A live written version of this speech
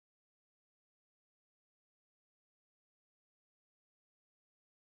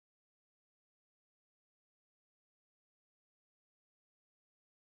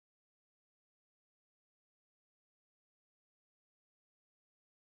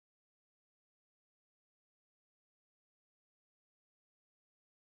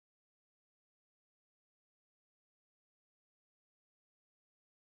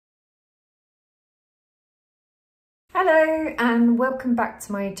Hello and welcome back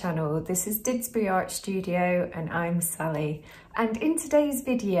to my channel. This is Didsbury Art Studio and I'm Sally. And in today's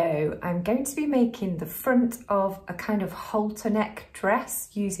video, I'm going to be making the front of a kind of halter neck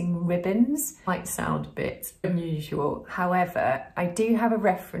dress using ribbons. Might sound a bit unusual. However, I do have a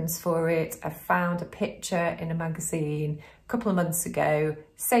reference for it. I found a picture in a magazine a couple of months ago,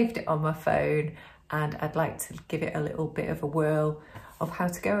 saved it on my phone, and I'd like to give it a little bit of a whirl of how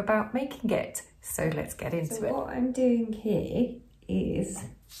to go about making it. So let's get into it. What I'm doing here is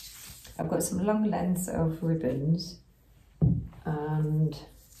I've got some long lengths of ribbons and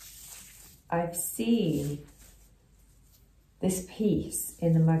I've seen this piece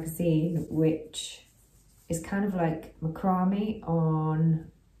in the magazine which is kind of like macrame on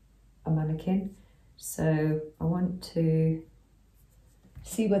a mannequin. So I want to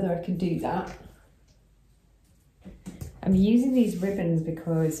see whether I can do that. I'm using these ribbons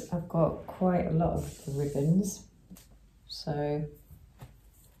because I've got quite a lot of ribbons. So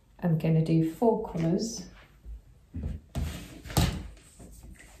I'm going to do 4 colours.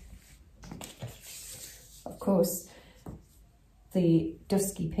 Of course, the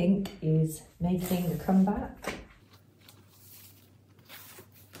dusky pink is making a comeback.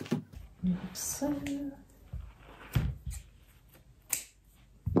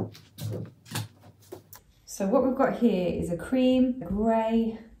 So what we've got here is a cream, a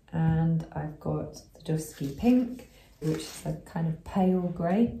grey, and I've got the dusky pink, which is a kind of pale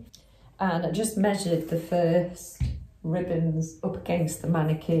grey. And I just measured the first ribbons up against the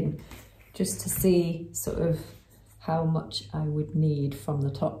mannequin just to see sort of how much I would need from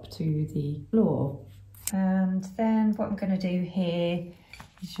the top to the floor. And then what I'm going to do here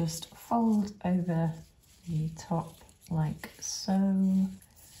is just fold over the top like so,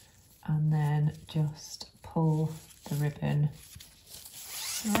 and then just pull the ribbon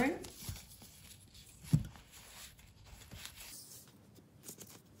through.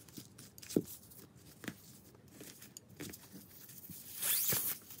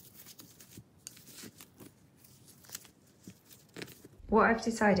 What I've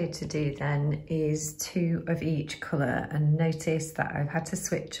decided to do then is 2 of each colour, and notice that I've had to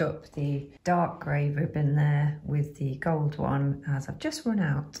switch up the dark grey ribbon there with the gold one as I've just run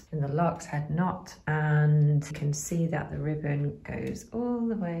out in the lark's head knot, and you can see that the ribbon goes all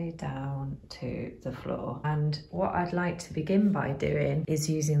the way down to the floor. And what I'd like to begin by doing is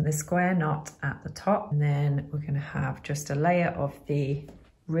using the square knot at the top, and then we're going to have just a layer of the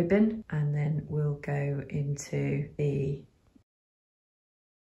ribbon, and then we'll go into the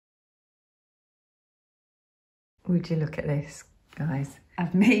Would you look at this, guys?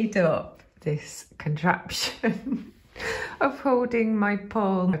 I've made up this contraption of holding my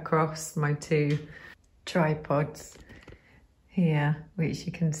pole across my 2 tripods here, which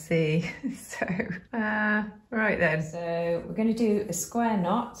you can see. So, right then. So we're going to do a square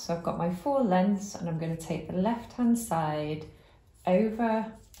knot. So I've got my 4 lengths and I'm going to take the left-hand side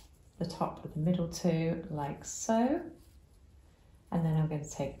over the top of the middle 2 like so. And then I'm going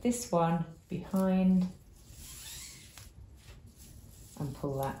to take this one behind and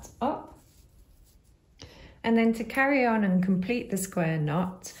pull that up. And then to carry on and complete the square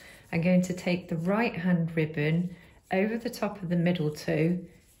knot, I'm going to take the right hand ribbon over the top of the middle 2,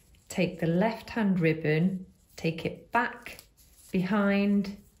 take the left hand ribbon, take it back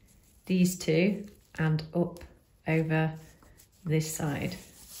behind these 2 and up over this side,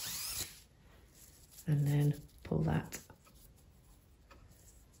 and then pull that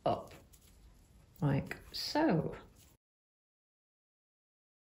up like so.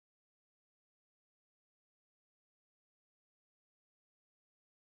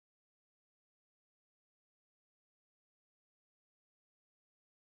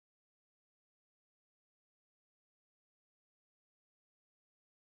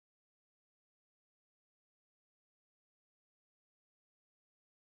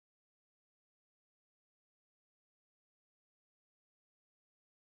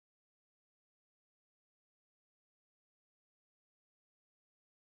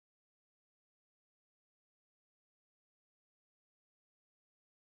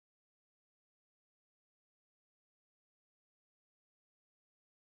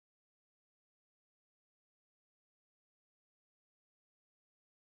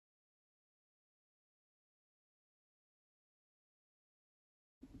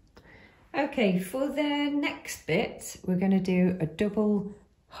 Okay, for the next bit, we're going to do a double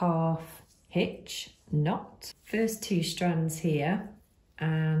half hitch knot. First 2 strands here,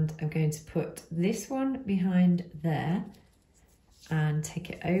 and I'm going to put this one behind there and take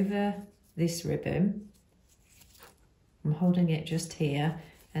it over this ribbon. I'm holding it just here,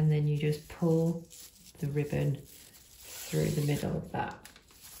 and then you just pull the ribbon through the middle of that.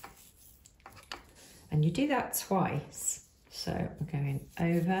 And you do that twice. So we're going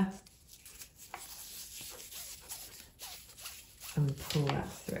over and pull that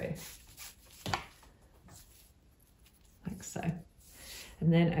through, like so.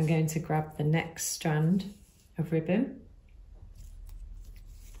 And then I'm going to grab the next strand of ribbon,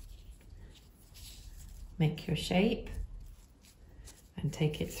 make your shape, and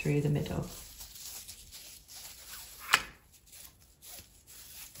take it through the middle.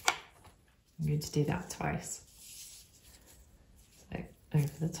 I'm going to do that twice. So over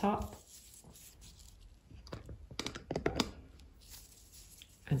the top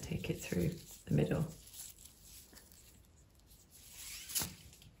and take it through the middle.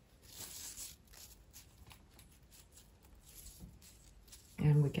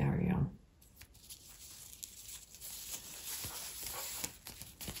 And we carry on.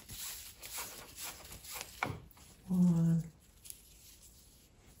 One.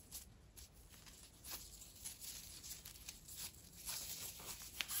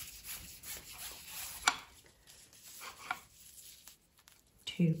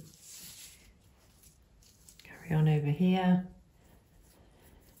 Two. Carry on over here.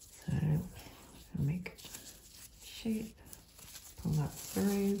 So I'll make a shape, pull that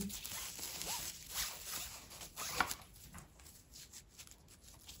through.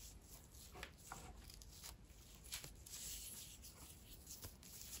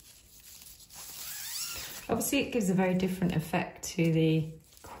 Obviously it gives a very different effect to the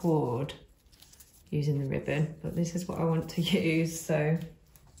cord using the ribbon, but this is what I want to use, so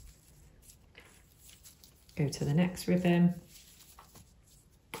go to the next ribbon.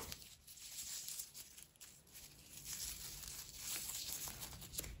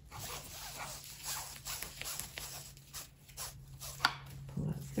 Pull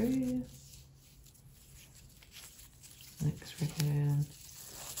that through. Next ribbon.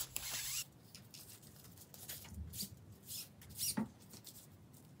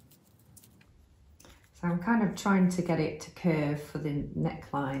 So I'm kind of trying to get it to curve for the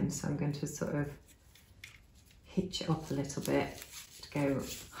neckline, so I'm going to sort of hitch it up a little bit to go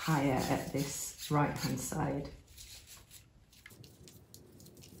higher at this right hand side.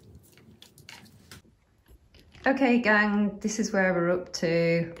 Okay gang, this is where we're up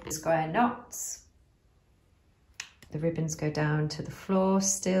to square knots. The ribbons go down to the floor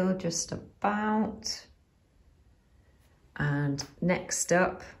still, just about. And next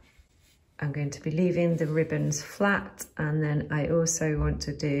up, I'm going to be leaving the ribbons flat, and then I also want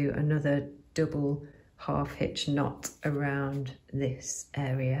to do another double half hitch knot around this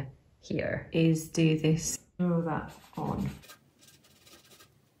area here. Is do this, throw that on.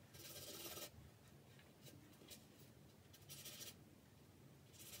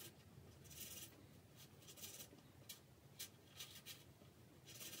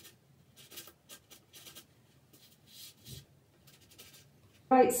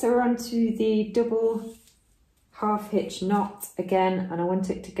 Right, so we're on to the double half hitch knot again, and I want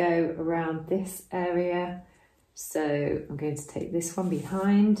it to go around this area. So I'm going to take this one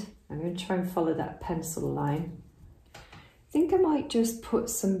behind. I'm going to try and follow that pencil line. I think I might just put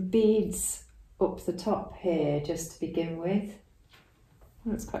some beads up the top here just to begin with.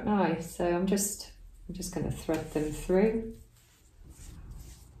 That's quite nice. So I'm just going to thread them through.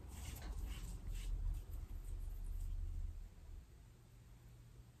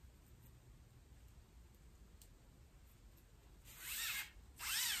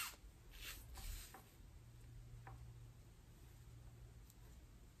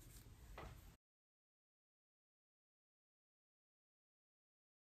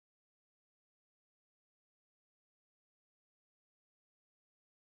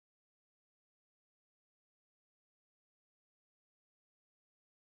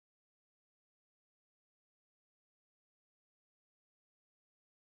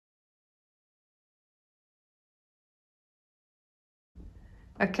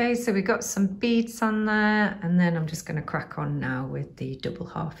 Okay, so we got some beads on there, and then I'm just going to crack on now with the double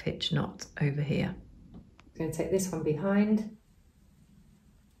half hitch knot over here. I'm going to take this one behind,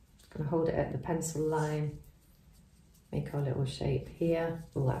 I'm going to hold it at the pencil line, make our little shape here,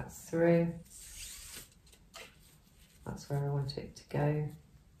 pull that through. That's where I want it to go.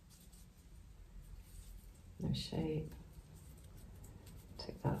 No shape,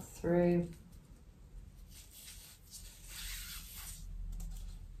 take that through.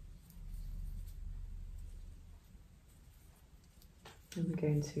 And we're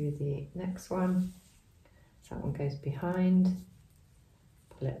going to the next one. So that one goes behind,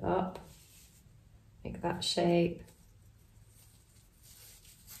 pull it up, make that shape,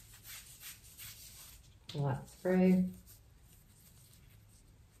 pull that through.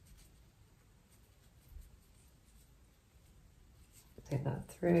 take that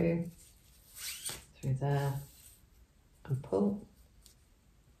through there and pull.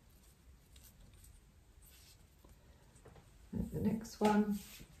 And the next one,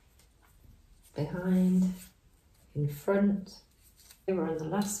 behind, in front. Here we're on the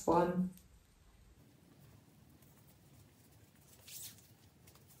last one.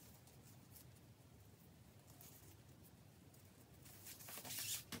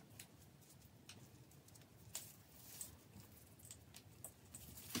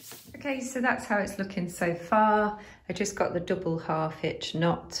 Okay, so that's how it's looking so far. I just got the double half hitch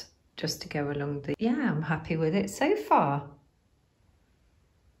knot just to go along the, yeah, I'm happy with it so far.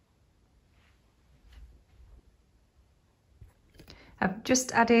 I've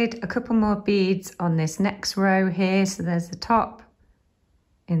just added a couple more beads on this next row here. So there's the top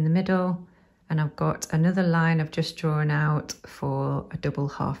in the middle, and I've got another line I've just drawn out for a double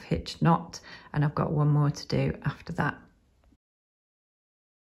half hitch knot, and I've got one more to do after that.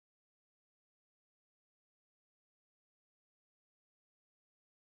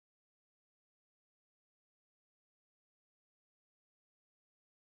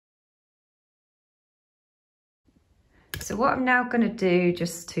 So what I'm now going to do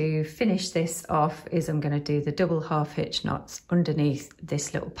just to finish this off is I'm going to do the double half hitch knots underneath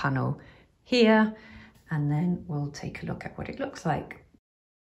this little panel here, and then we'll take a look at what it looks like.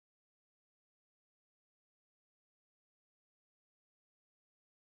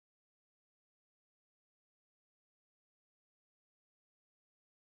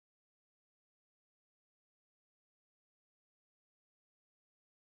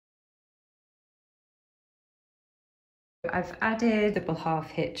 I've added double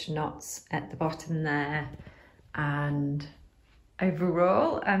half hitch knots at the bottom there, and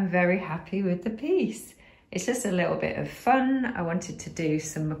overall I'm very happy with the piece. It's just a little bit of fun. I wanted to do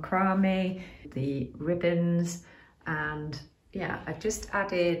some macrame, the ribbons, and yeah, I've just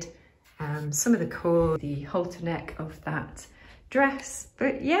added some of the cord, the halter neck of that dress.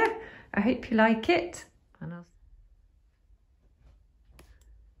 But yeah, I hope you like it. And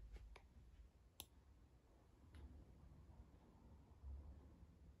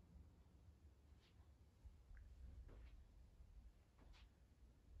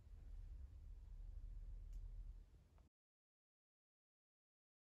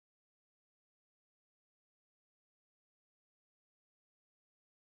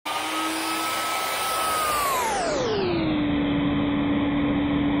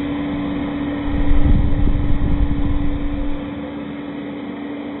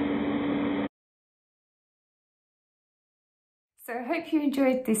so I hope you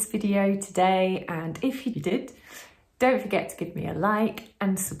enjoyed this video today, and if you did, don't forget to give me a like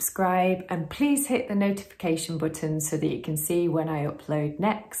and subscribe, and please hit the notification button so that you can see when I upload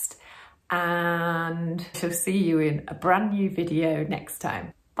next, and I'll see you in a brand new video next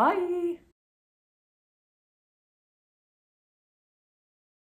time. Bye!